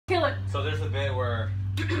Kill it. So there's a bit where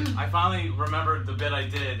I finally remembered the bit I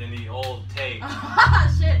did in the old take.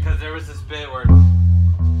 Shit. Because there was this bit where.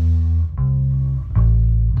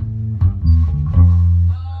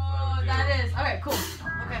 Oh, that is. Alright, cool.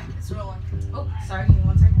 Okay, it's rolling. Oh, sorry, give me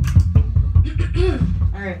 1 second.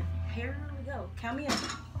 Alright, here we go. Count me in.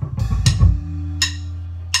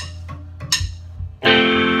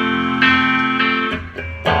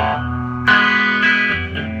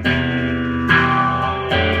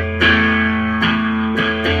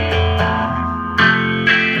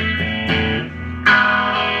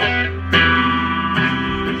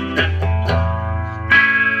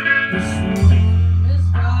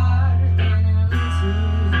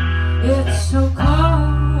 It's so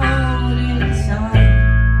cold inside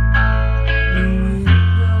the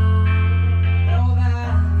window, no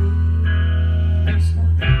valley, no sky.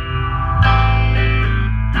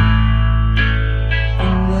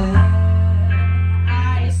 And there I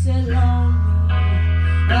sit lonely,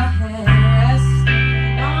 a head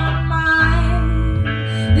on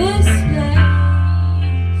mine. This place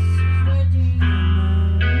is where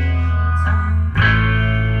demons hide.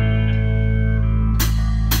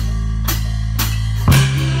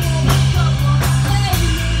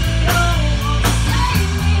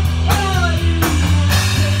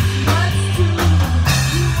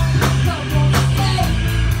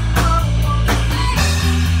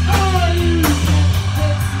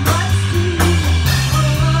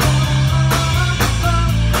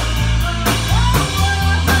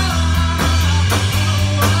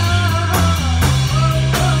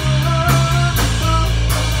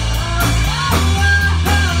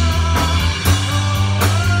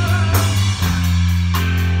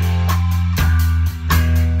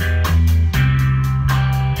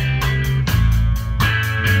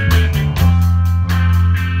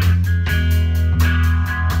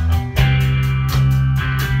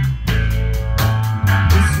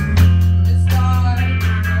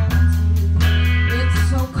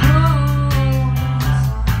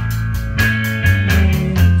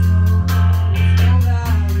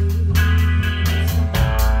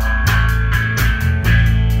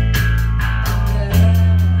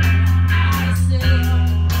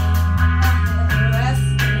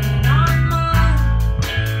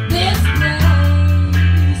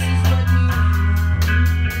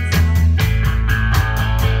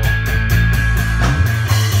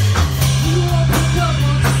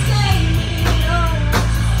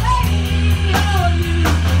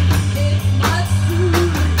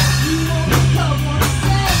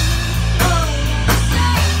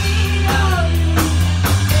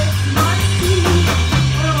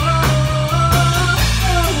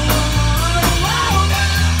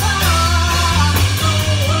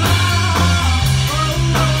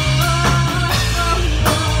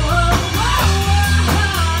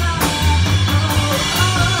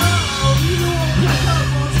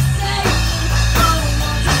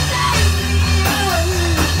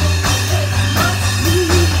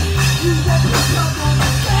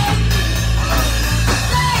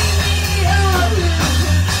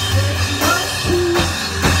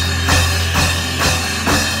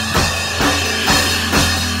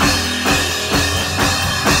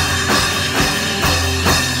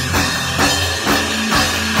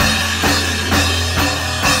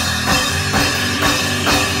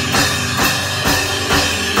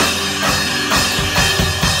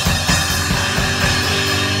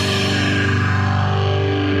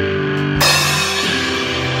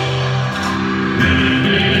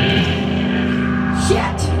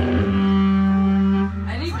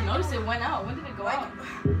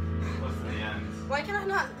 Why can I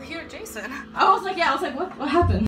not hear Jason? I was like, what happened?